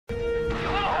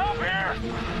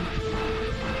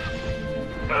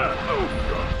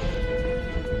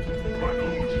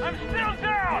I'm still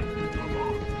down!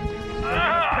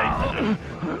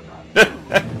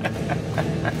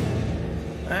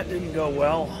 That didn't go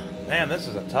well. Man, this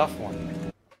is a tough one.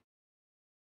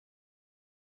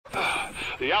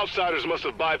 The outsiders must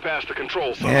have bypassed the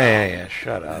control somehow. Yeah,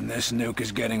 shut up. And this nuke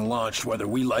is getting launched whether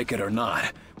we like it or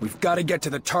not. We've got to get to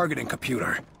the targeting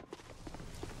computer.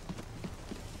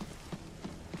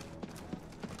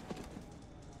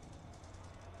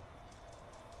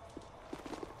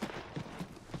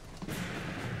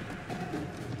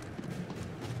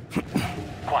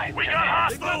 Quiet. We got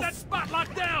hostiles! They got that spot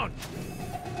locked down!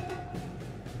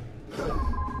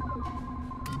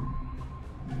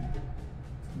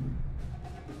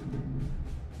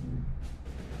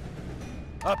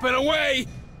 Up and away!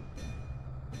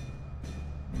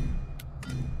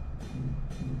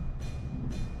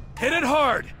 Hit it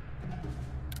hard!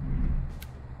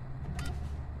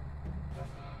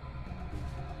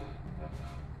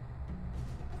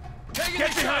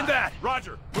 Get behind that!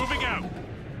 Roger, moving out.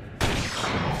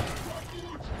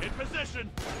 In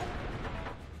position.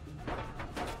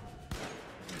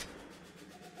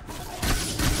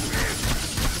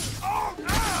 Oh,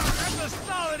 that's a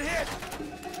solid hit.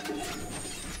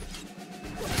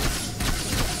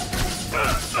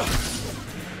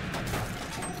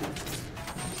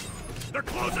 They're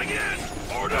closing in.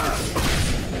 Order.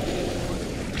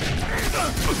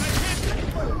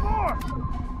 More.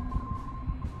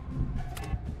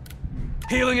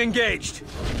 Healing engaged.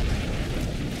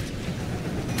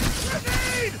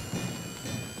 Grenade!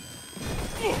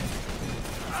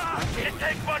 Can't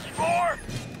take much more!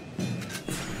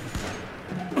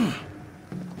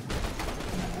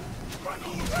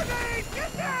 Grenade!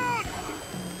 Get down!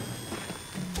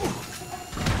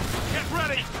 Get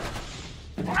ready!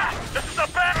 This is the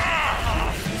best!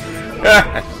 I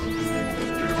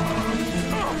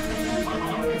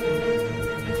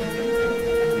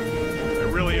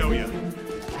really owe you.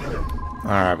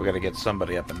 Alright, we gotta get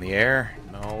somebody up in the air.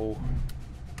 No.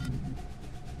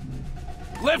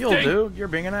 Lifting! You'll do. You're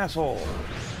being an asshole.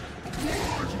 Keep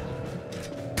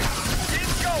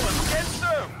going! Get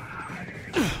through!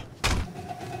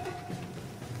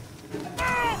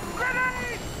 Move!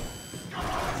 Grenade!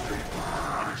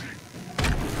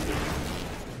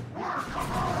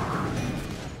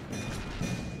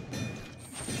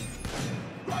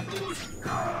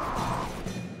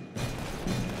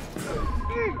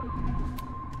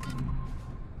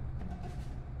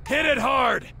 Hit it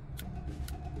hard!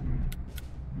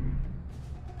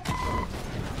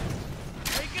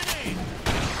 Take it in!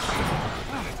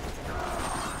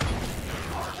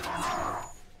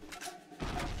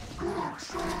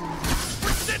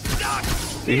 We're sitting duck!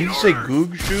 Did you say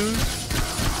goog shoes?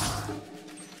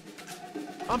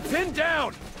 I'm pinned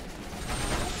down!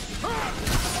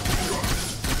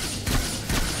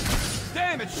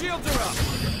 Damn it, shields are up!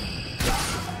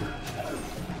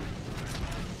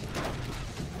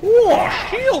 Whoa,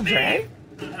 shields, eh?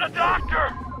 The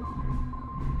doctor!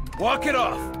 Walk it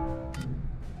off!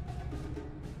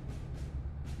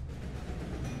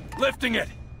 Lifting it!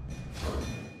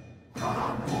 That's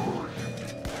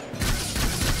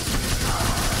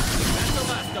the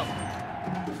last of them.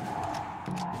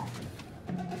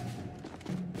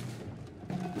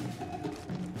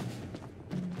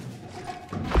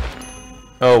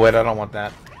 Oh, wait, I don't want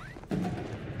that.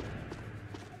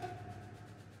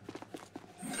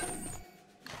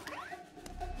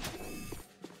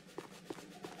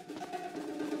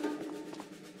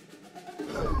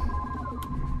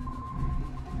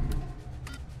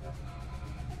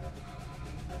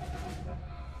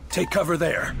 Take cover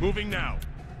there. Moving now.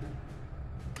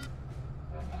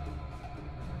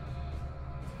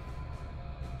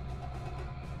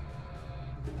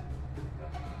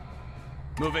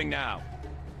 Moving now.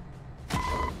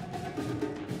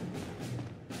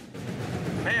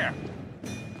 Here.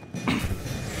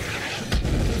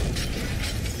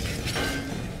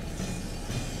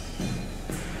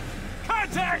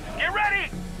 Contact! Get ready!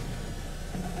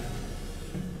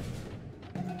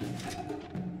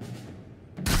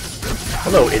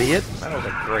 Hello, idiot. That was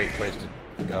a great place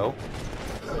to go.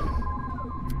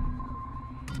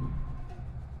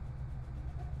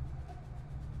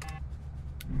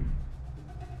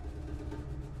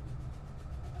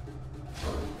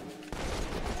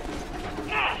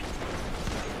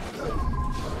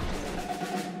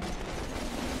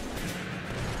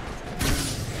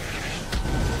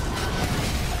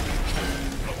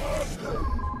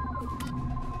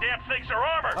 Damn things are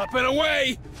armored! Up and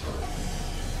away!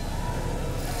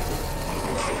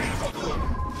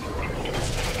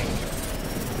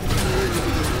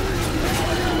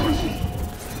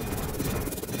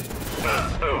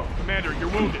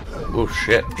 wounded. Oh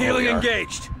shit. Healing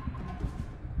engaged.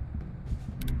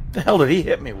 The hell did he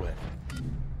hit me with?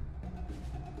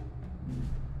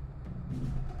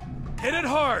 Hit it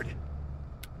hard.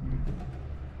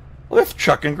 Willfe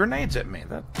chucking grenades at me.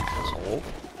 That asshole.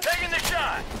 Taking the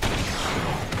shot.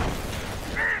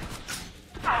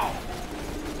 Ow.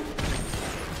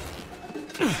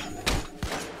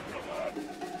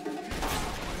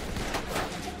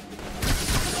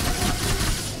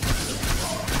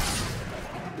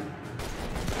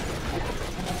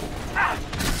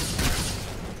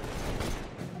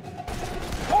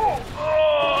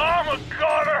 I'm a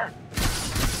goner.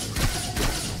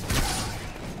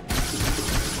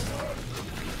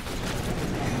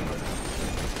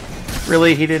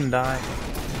 Really? He didn't die?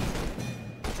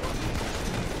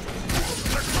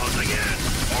 They're closing in.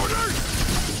 Orders.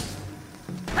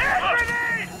 Hand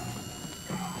grenade.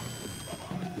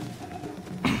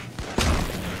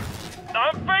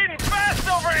 I'm fading fast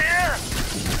over here.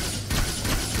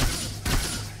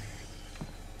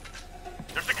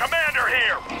 There's a commander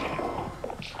here.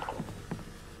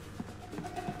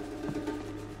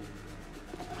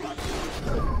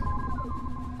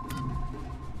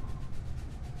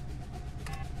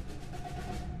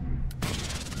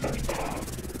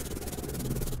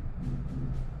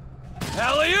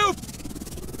 Alley-oop!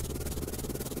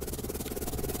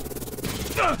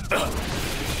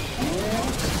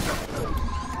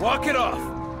 Walk it off.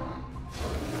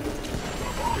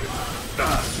 The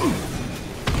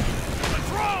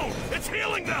drone! It's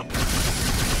healing them!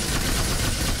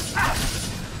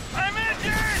 I'm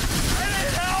injured! I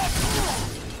need help!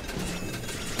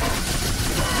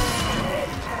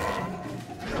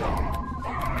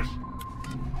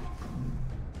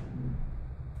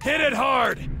 Hit it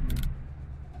hard.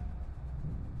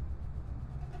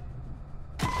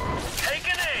 Take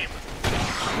an aim!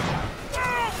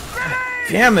 Oh, grenade!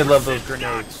 Damn, they love those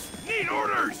grenades. Need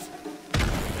orders!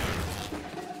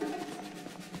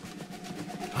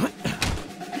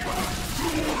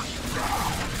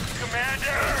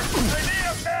 Commander! I need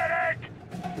a medic!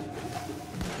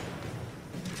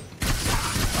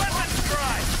 Let's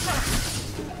try!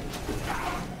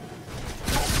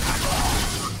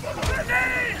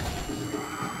 Grenade!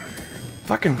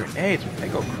 Fucking grenades. They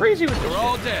go crazy with We're this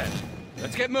all dead.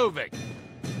 Let's get moving.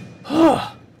 shit.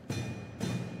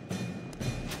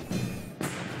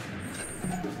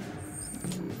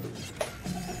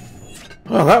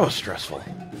 Well, that was stressful.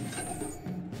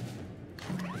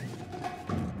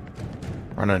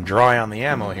 Running dry on the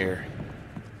ammo here.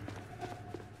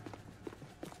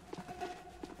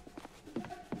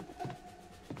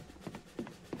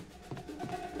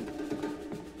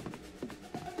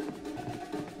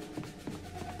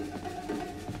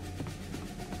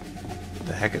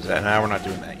 The heck is that? Nah, we're not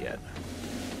doing that yet.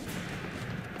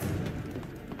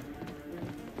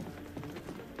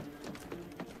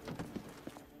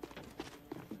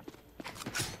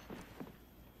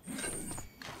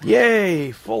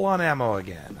 Yay! Full on ammo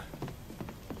again.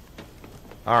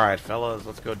 Alright, fellas,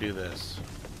 let's go do this.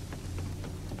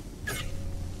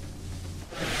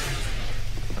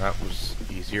 That was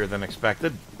easier than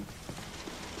expected.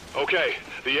 Okay,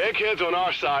 the eggheads on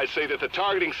our side say that the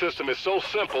targeting system is so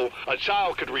simple, a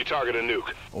child could retarget a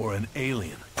nuke. Or an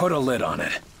alien. Put a lid on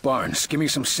it. Barnes, give me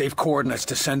some safe coordinates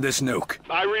to send this nuke.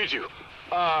 I read you.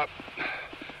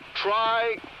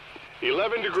 Try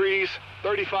 11 degrees,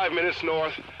 35 minutes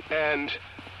north, and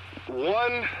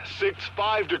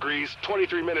 165 degrees,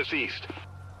 23 minutes east.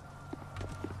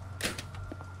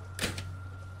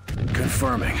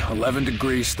 Confirming. 11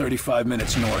 degrees, 35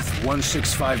 minutes north.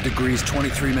 165 degrees,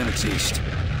 23 minutes east.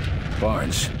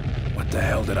 Barnes, what the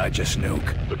hell did I just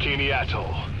nuke? Bikini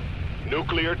Atoll.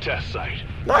 Nuclear test site.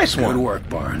 Nice Good one! work,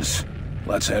 Barnes.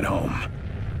 Let's head home.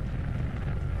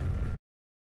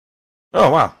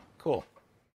 Oh, wow. Cool.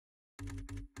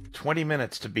 20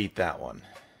 minutes to beat that one.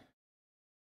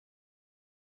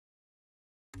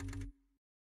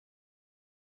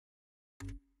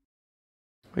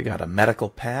 We got a medical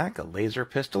pack, a laser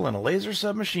pistol, and a laser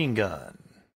submachine gun.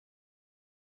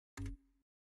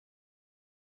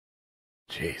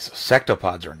 Jeez,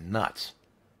 sectopods are nuts.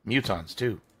 Mutons,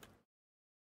 too.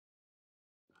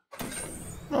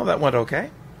 Oh, that went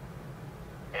okay.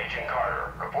 Agent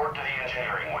Carter, report to the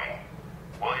engineering wing.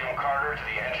 William Carter to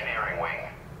the engineering wing.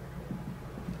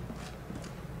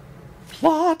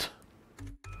 Plot!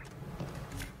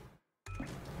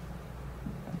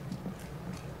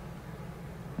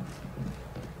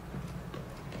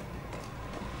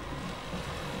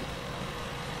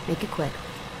 Make it quick.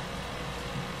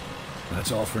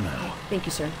 That's all for now. Thank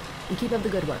you, sir. And keep up the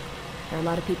good work. There are a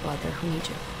lot of people out there who need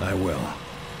you. I will.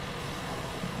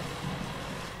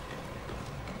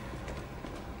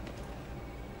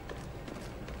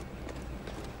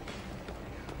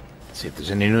 See if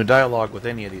there's any new dialogue with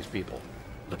any of these people.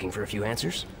 Looking for a few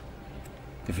answers?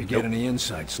 If you get any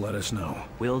insights, let us know.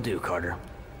 Will do, Carter.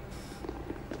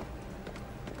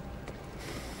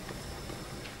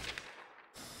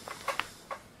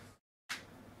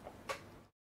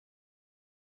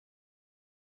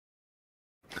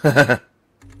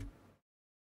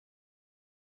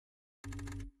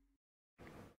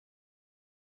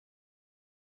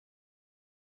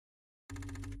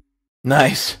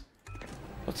 Nice.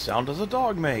 What sound does a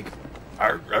dog make?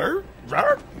 Arr, arr,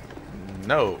 arr.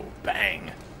 No.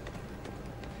 Bang.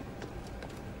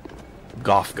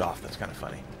 Goff, goff. That's kind of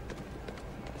funny.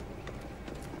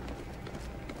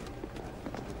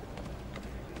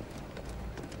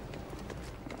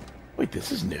 Wait,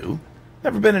 this is new.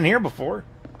 Never been in here before.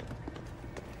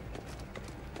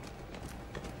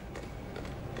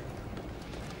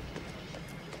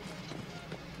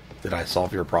 Did I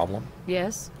solve your problem?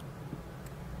 Yes?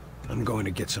 I'm going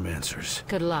to get some answers.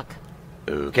 Good luck.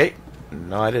 Okay.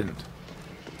 No, I didn't.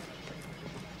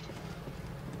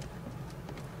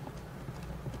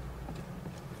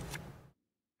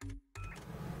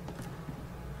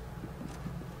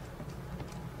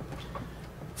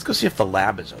 Let's go see if the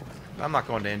lab is open. I'm not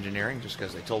going to engineering just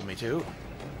because they told me to.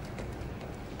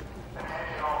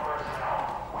 Attention all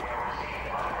personnel. We have received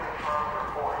unconfirmed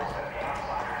reports that the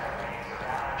outsiders have been in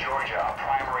Savannah, Georgia, a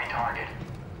primary target.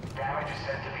 Damage is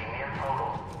said to be near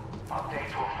total.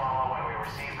 Updates will follow when we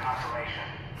receive confirmation.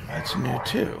 That's new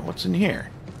too. What's in here?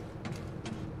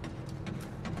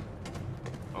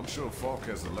 I'm sure Falk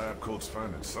has the lab coats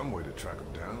finding some way to track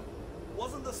him down.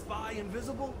 Wasn't the spy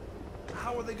invisible?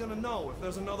 How are they gonna know if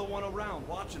there's another one around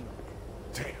watching them?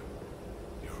 Damn,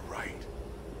 you're right.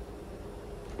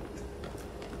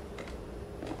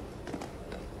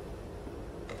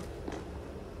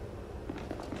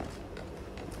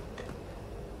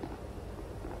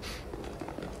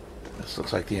 This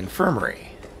looks like the infirmary.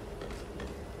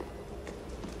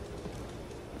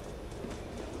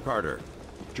 Carter,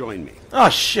 join me. Oh,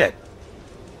 shit.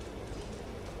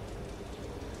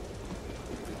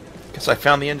 Guess I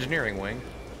found the engineering wing.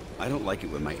 I don't like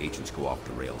it when my agents go off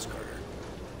the rails, Carter.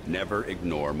 Never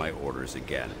ignore my orders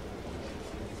again.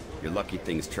 You're lucky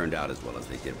things turned out as well as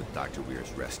they did with Dr.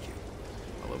 Weir's rescue.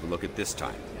 I'll overlook it this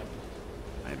time.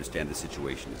 I understand the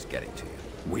situation is getting to you.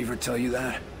 Weaver tell you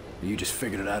that? Or you just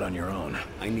figured it out on your own?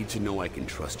 I need to know I can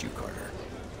trust you, Carter.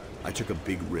 I took a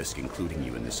big risk including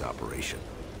you in this operation.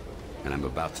 And I'm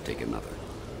about to take another.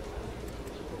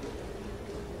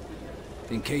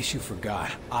 In case you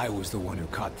forgot, I was the one who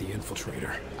caught the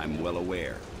infiltrator. I'm well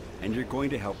aware. And you're going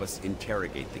to help us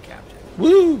interrogate the captain.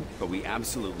 Woo! But we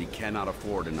absolutely cannot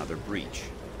afford another breach.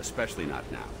 Especially not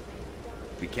now.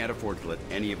 We can't afford to let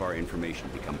any of our information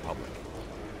become public.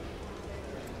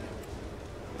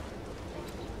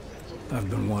 I've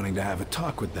been wanting to have a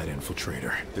talk with that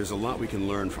infiltrator. There's a lot we can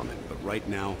learn from him, but right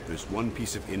now, there's one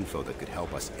piece of info that could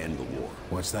help us end the war.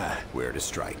 What's that? Where to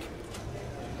strike.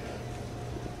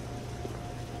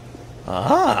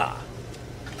 Aha!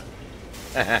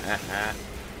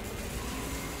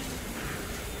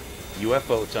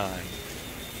 UFO time.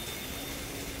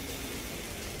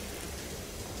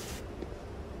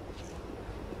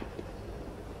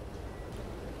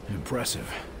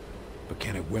 Impressive. But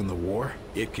can it win the war?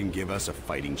 It can give us a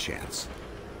fighting chance.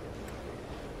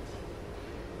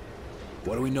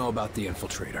 What do we know about the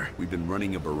infiltrator? We've been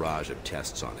running a barrage of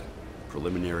tests on it.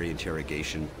 Preliminary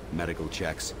interrogation, medical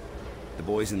checks. The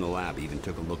boys in the lab even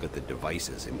took a look at the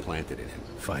devices implanted in him.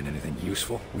 Find anything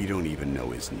useful? We don't even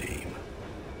know his name.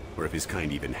 Or if his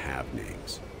kind even have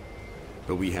names.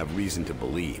 But we have reason to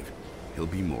believe he'll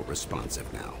be more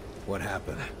responsive now. What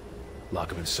happened?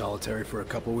 Lock him in solitary for a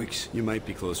couple weeks? You might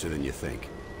be closer than you think.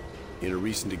 In a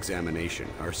recent examination,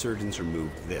 our surgeons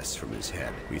removed this from his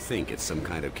head. We think it's some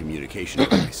kind of communication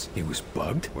device. He was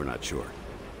bugged? We're not sure.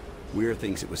 Weir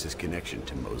thinks it was his connection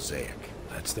to Mosaic.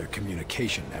 That's their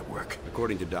communication network.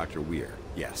 According to Dr. Weir,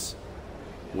 yes.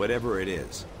 Whatever it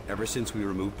is, ever since we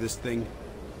removed this thing,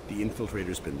 the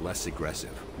infiltrator's been less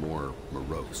aggressive, more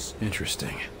morose.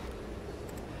 Interesting.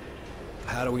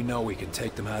 How do we know we can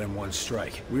take them out in one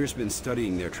strike? Weir's been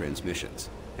studying their transmissions,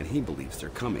 and he believes they're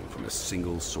coming from a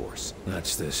single source.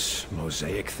 That's this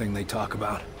Mosaic thing they talk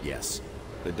about? Yes.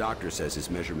 The doctor says his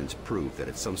measurements prove that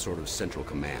it's some sort of central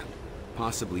command,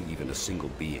 possibly even a single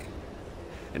being.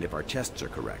 And if our tests are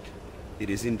correct, it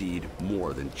is indeed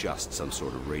more than just some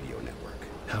sort of radio network.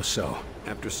 How so?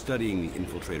 After studying the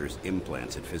infiltrator's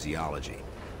implants and physiology,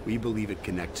 we believe it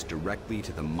connects directly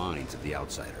to the minds of the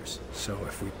outsiders. So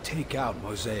if we take out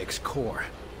Mosaic's core,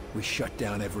 we shut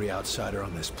down every outsider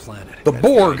on this planet. The That's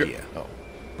Borg! idea.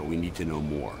 But we need to know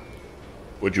more.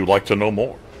 Would you like to know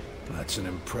more? That's an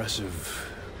impressive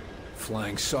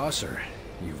flying saucer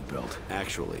you've built.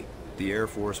 Actually, the Air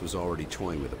Force was already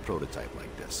toying with a prototype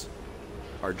like this.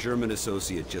 Our German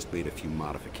associate just made a few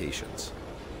modifications,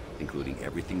 including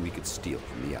everything we could steal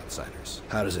from the outsiders.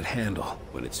 How does it handle?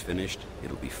 When it's finished,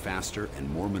 it'll be faster and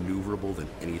more maneuverable than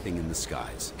anything in the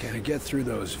skies. Can it get through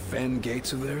those Venn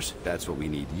gates of theirs? That's what we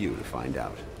need you to find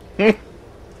out.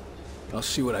 I'll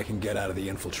see what I can get out of the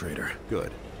infiltrator.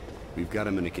 Good. We've got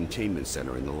him in a containment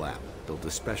center in the lab, built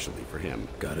especially for him.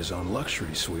 Got his own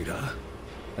luxury suite, huh?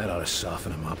 That ought to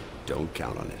soften him up. Don't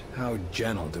count on it. How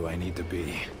gentle do I need to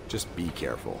be? Just be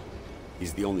careful.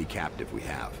 He's the only captive we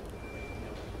have.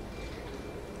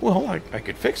 Well, I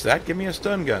could fix that. Give me a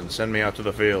stun gun. Send me out to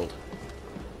the field.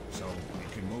 So, you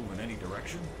can move in any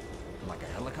direction? Like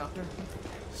a helicopter?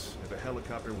 If a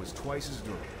helicopter was twice as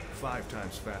durable, 5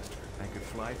 times faster, and could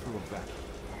fly through a vacuum.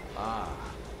 Ah,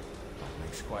 that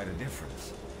makes quite a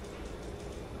difference.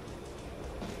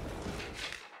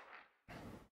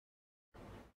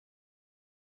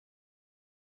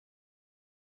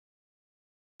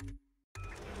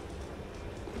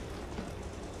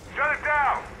 Shut it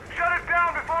down! Shut it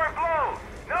down before it blows!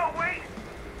 No, wait!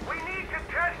 We need to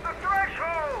test the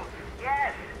threshold!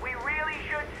 Yes, we really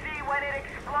should see when it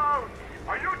explodes!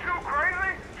 Are you too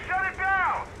crazy? Shut it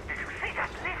down! Did you see that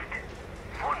lift?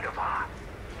 Wunderbar!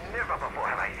 Never before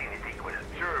have I seen it equal.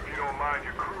 Sure, if you don't mind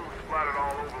your crew splattered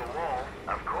all over the wall.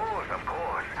 Of course, of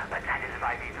course. But that is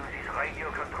why we do this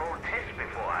radio-controlled test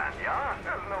beforehand, yeah?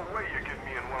 There's no way you get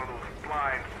me in one of those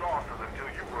flying saucers until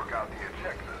you work out the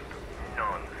eject system.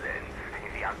 Nonsense.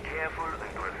 If we are careful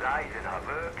and precise in our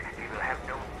work, we will have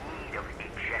no need of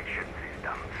ejection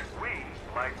systems. We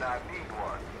might not need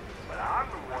one, but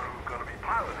I'm the one who's going to be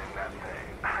piloting that thing.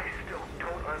 I still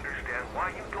don't understand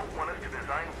why you don't want us to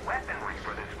design weaponry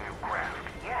for this new craft.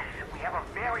 Yes, we have a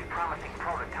very promising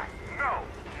prototype. No,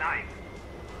 nice.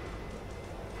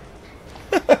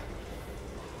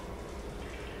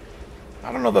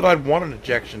 I don't know that I'd want an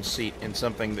ejection seat in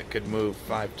something that could move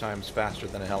 5 times faster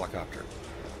than a helicopter.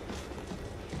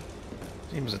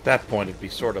 Seems at that point it'd be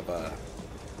sort of a...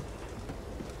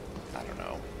 I don't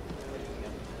know.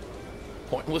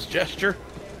 Pointless gesture?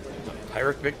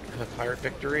 Pyrrhic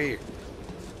victory?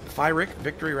 Pyrrhic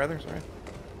victory, rather, sorry.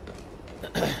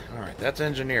 Alright, that's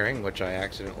engineering, which I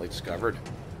accidentally discovered.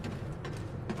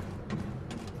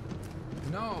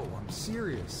 No, I'm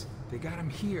serious. They got him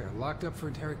here, locked up for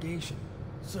interrogation.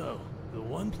 So, the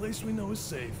one place we know is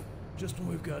safe, just when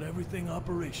we've got everything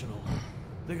operational,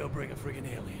 they go bring a friggin'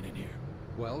 alien in here.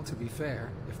 Well, to be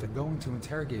fair, if they're going to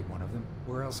interrogate one of them,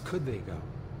 where else could they go?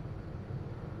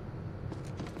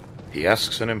 He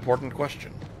asks an important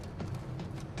question.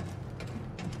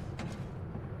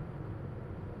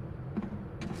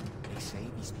 They say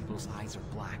these people's eyes are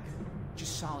black.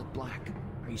 Just solid black.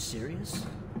 Are you serious?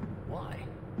 Why?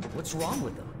 What's wrong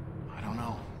with them? I don't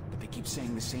know, but they keep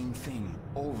saying the same thing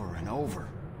over and over.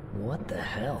 What the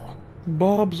hell?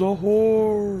 Bob's a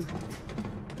whore!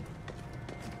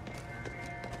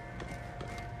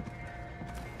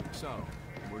 So,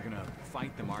 we're gonna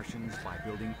fight the Martians by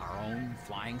building our own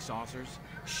flying saucers?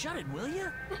 Shut it, will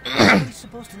you? What are you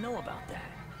supposed to know about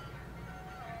that?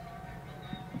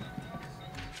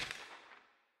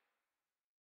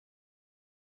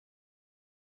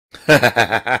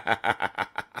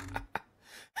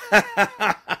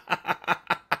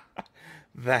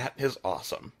 That is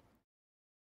awesome.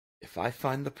 If I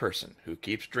find the person who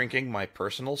keeps drinking my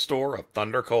personal store of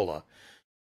Thunder Cola,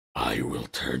 I will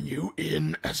turn you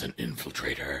in as an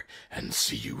infiltrator and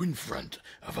see you in front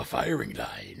of a firing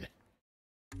line.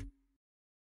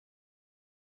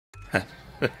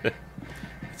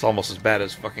 It's almost as bad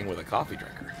as fucking with a coffee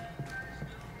drinker.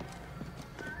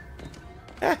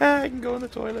 I can go in the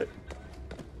toilet.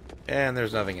 And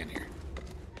there's nothing in here.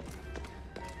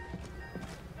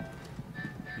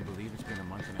 You believe it's been a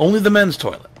month and Only the men's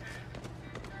toilet.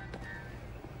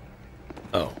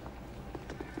 Oh.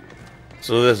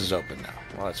 So this is open now.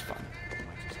 Well, that's fun.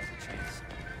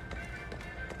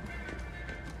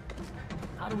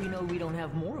 How do we know we don't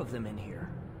have more of them in here?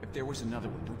 If there was another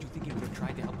one, don't you think he would have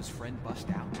tried to help his friend bust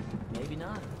out? Maybe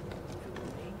not. If it were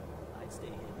me, I'd stay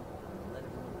hidden and let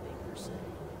everyone think they're safe.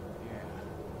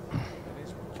 Yeah, that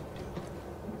is what you do.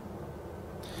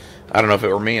 I don't know if it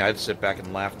were me, I'd sit back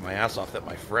and laugh my ass off that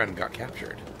my friend got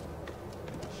captured.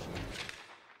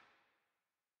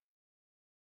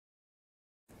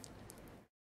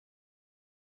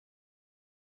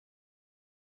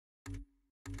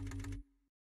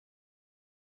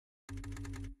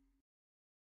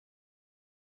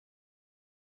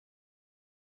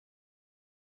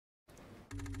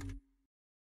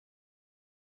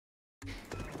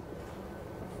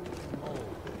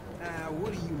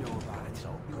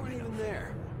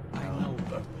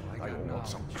 What,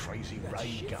 some crazy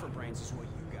ray gun? brains is what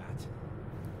you got.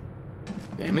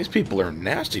 Damn, these people are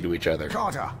nasty to each other.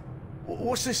 Carter,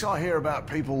 what's this I hear about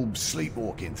people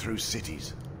sleepwalking through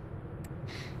cities?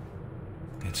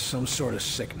 It's some sort of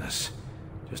sickness.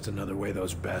 Just another way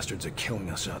those bastards are killing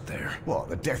us out there. What,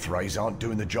 the death rays aren't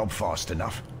doing the job fast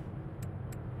enough?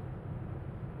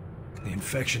 The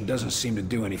infection doesn't seem to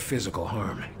do any physical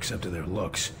harm, except to their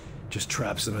looks. Just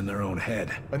traps them in their own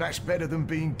head. And that's better than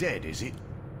being dead, is it?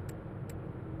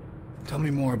 Tell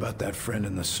me more about that friend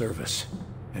in the service.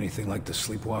 Anything like the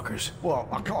sleepwalkers? Well,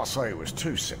 I can't say it was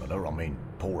too similar. I mean,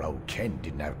 poor old Ken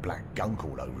didn't have black gunk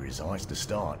all over his eyes to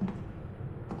start.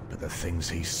 But the things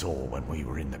he saw when we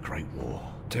were in the Great War.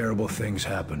 Terrible things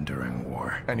happen during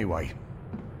war. Anyway,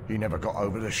 he never got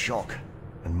over the shock.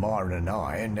 And Myron and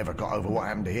I never got over what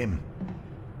happened to him.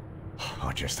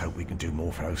 I just hope we can do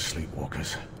more for those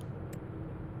sleepwalkers.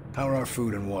 How are our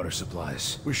food and water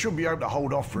supplies? We should be able to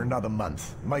hold off for another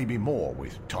month, maybe more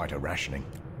with tighter rationing.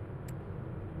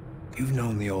 You've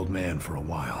known the old man for a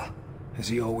while. Has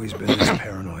he always been this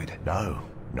paranoid? No,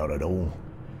 not at all.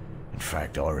 In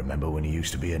fact, I remember when he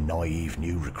used to be a naive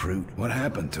new recruit. What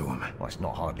happened to him? Well, it's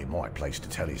not hardly my place to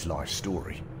tell his life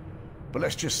story. But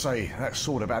let's just say that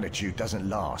sort of attitude doesn't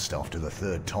last after the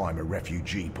third time a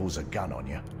refugee pulls a gun on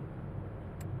you.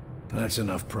 That's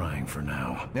enough prying for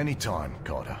now. Anytime,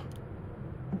 Carter.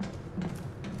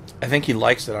 I think he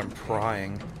likes that I'm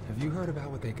prying. Have you heard about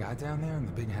what they got down there in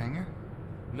the big hangar?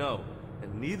 No,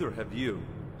 and neither have you.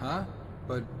 Huh?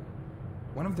 But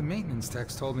one of the maintenance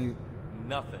techs told me...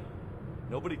 Nothing.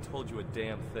 Nobody told you a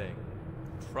damn thing.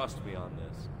 Trust me on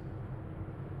this.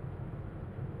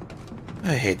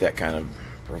 I hate that kind of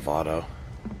bravado.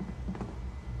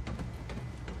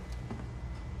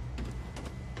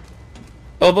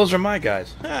 Oh, those are my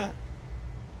guys. Ha.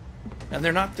 And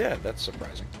they're not dead. That's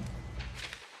surprising.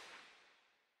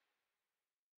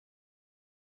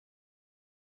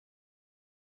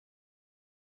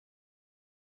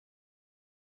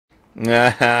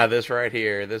 This right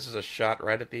here. This is a shot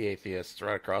right at the atheists,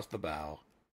 right across the bow.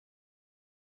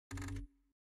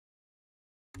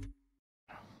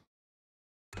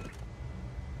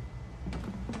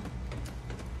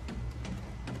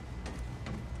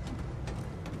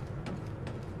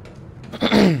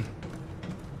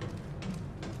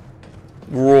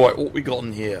 Right, what we got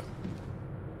in here?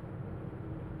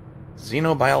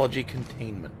 Xenobiology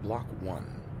Containment, Block 1.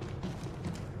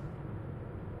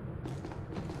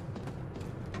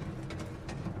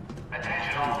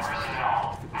 Attention all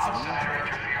personnel. Outsider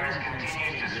interference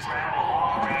continues to scramble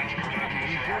long-range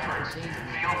communication efforts.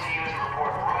 Field teams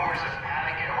report rumors of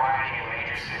panic and rioting in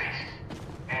major cities.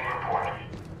 End report.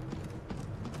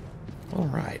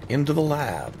 Alright, into the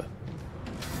lab.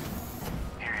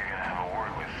 Here you're gonna have a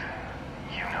word with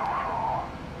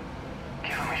you-know-who.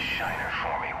 Give him a shiner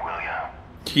for me, will ya?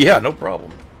 Yeah, no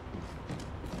problem.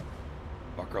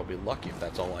 Fucker, I'll be lucky if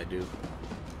that's all I do.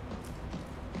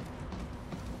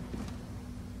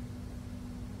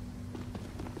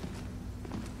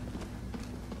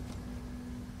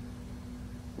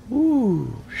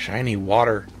 Ooh, shiny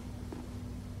water.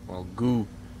 Well, goo.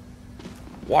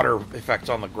 Water effects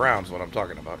on the ground is what I'm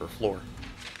talking about, or floor.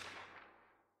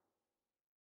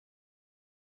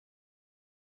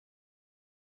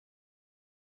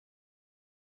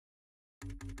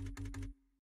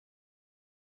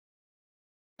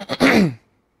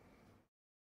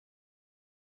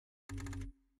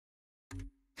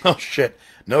 Oh shit,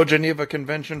 no Geneva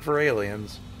Convention for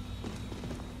aliens.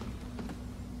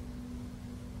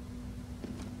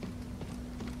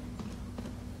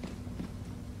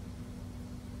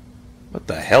 What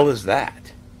the hell is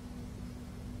that?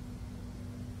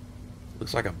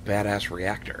 Looks like a badass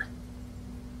reactor.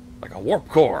 Like a warp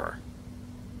core.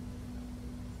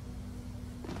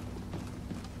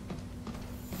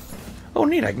 Oh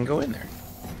neat, I can go in there.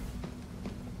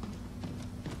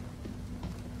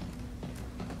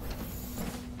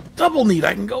 Double neat,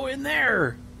 I can go in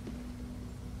there!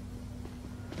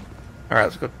 Alright,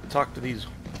 let's go talk to these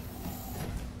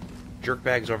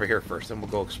jerkbags over here first, then we'll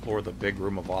go explore the big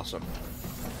room of awesome.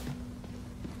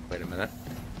 Wait a minute.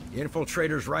 The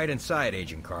infiltrator's right inside,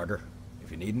 Agent Carter.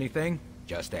 If you need anything,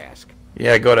 just ask.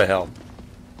 Yeah, go to hell.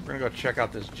 We're gonna go check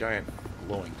out this giant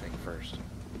glowing thing first.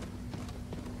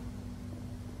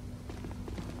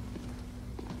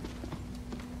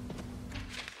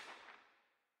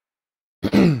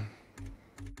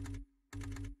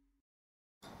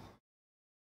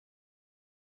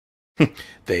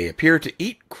 They appear to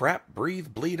eat, crap,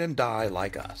 breathe, bleed, and die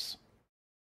like us.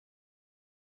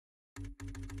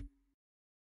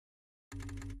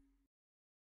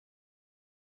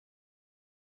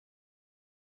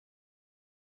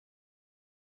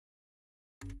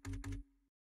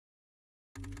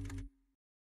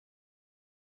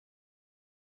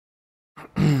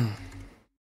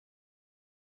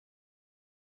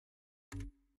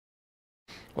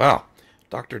 Wow,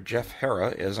 Dr. Jeff Hera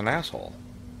is an asshole.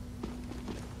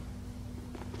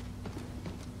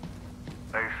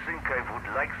 I think I would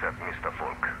like that, Mr.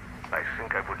 Falk. I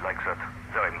think I would like that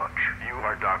very much. You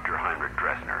are Dr. Heinrich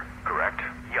Dressner, correct?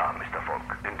 Yeah, Mr. Falk.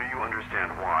 And do you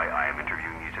understand why I am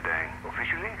interviewing you today?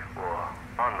 Officially or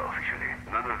unofficially?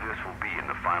 None of this will be in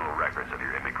the final records of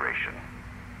your immigration.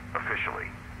 Officially,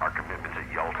 our commitments at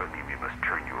Yalta mean we must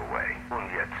turn you away.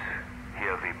 And yet,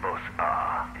 here we both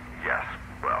are. Yes,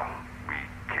 well, we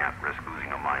can't risk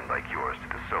losing a mind like yours to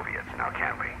the Soviets, now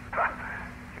can we?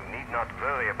 You need not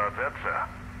worry about that, sir.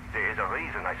 There is a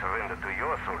reason I surrendered to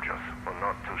your soldiers, or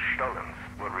not to Stalin's.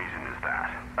 What reason is that?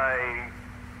 I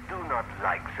do not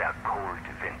like their cold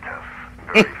winters.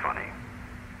 Very funny.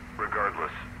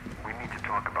 Regardless, we need to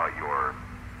talk about your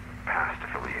past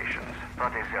affiliations.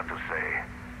 What is there to say?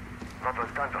 What was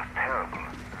done was terrible,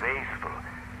 wasteful,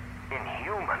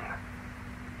 inhuman.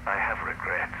 I have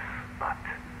regrets, but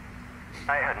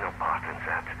I had no part in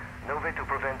that. No way to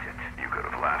prevent it. You could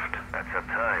have left. At that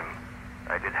time,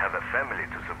 I did have a family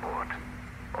to support.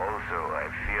 Also, I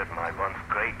feared my once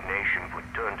great nation would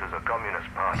turn to the Communist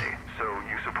Party. So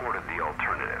you supported the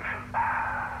alternative?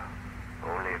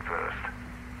 Only at first.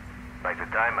 By the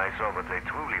time I saw what they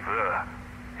truly were,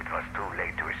 it was too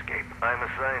late to escape. I'm a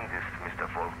scientist, Mr.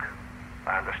 Falk.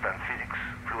 I understand physics,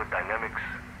 fluid dynamics,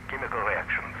 chemical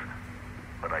reactions.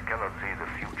 But I cannot see the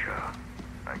future.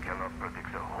 I cannot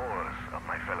predict the horrors of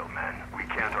my fellow man. We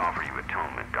can't offer you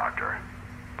atonement, Doctor.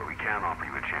 But we can offer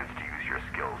you a chance to use your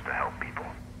skills to help people.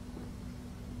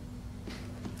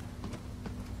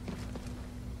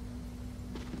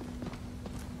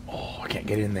 Oh, I can't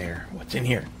get in there. What's in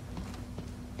here?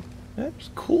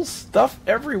 There's cool stuff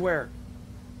everywhere.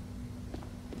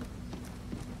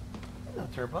 Hello,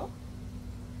 Turbo.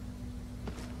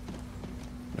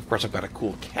 Of course, I've got a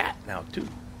cool cat now, too.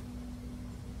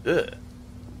 Ugh.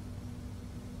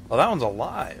 Oh, that one's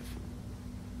alive.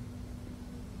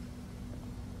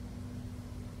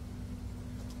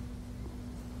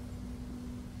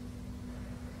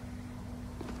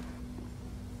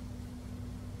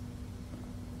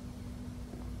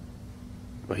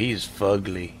 But he's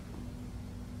fugly.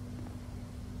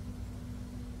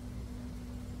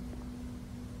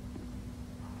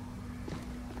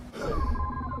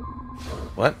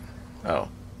 What? Oh.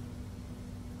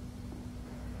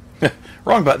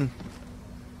 Wrong button.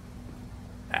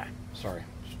 Ah, sorry.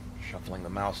 Shuffling the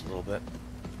mouse a little bit.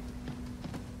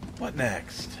 What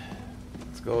next?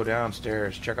 Let's go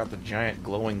downstairs, check out the giant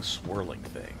glowing swirling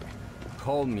thing.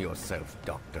 Calm yourself,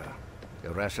 Doctor.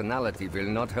 Irrationality will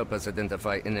not help us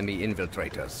identify enemy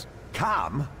infiltrators.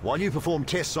 Calm? While you perform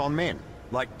tests on men?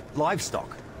 Like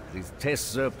livestock? These tests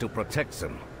serve to protect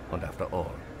them. And after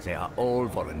all, they are all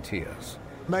volunteers.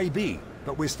 Maybe,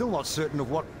 but we're still not certain of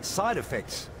what side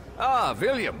effects. Ah,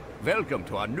 William. Welcome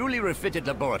to our newly refitted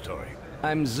laboratory.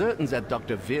 I'm certain that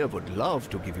Dr. Weir would love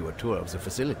to give you a tour of the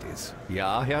facilities.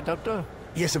 Yeah, Herr Doctor?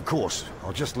 Yes, of course.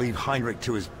 I'll just leave Heinrich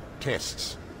to his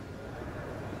tests.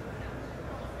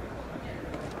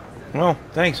 Well,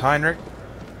 thanks, Heinrich.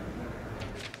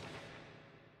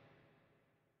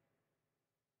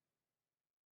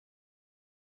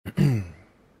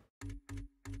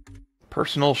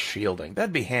 Personal shielding.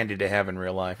 That'd be handy to have in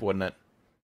real life, wouldn't it?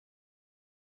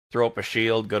 Throw up a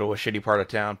shield, go to a shitty part of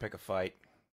town, pick a fight,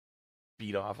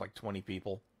 beat off like 20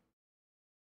 people.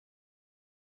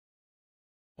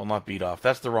 Well, not beat off.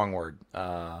 That's the wrong word.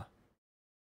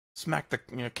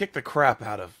 Kick the crap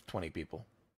out of 20 people.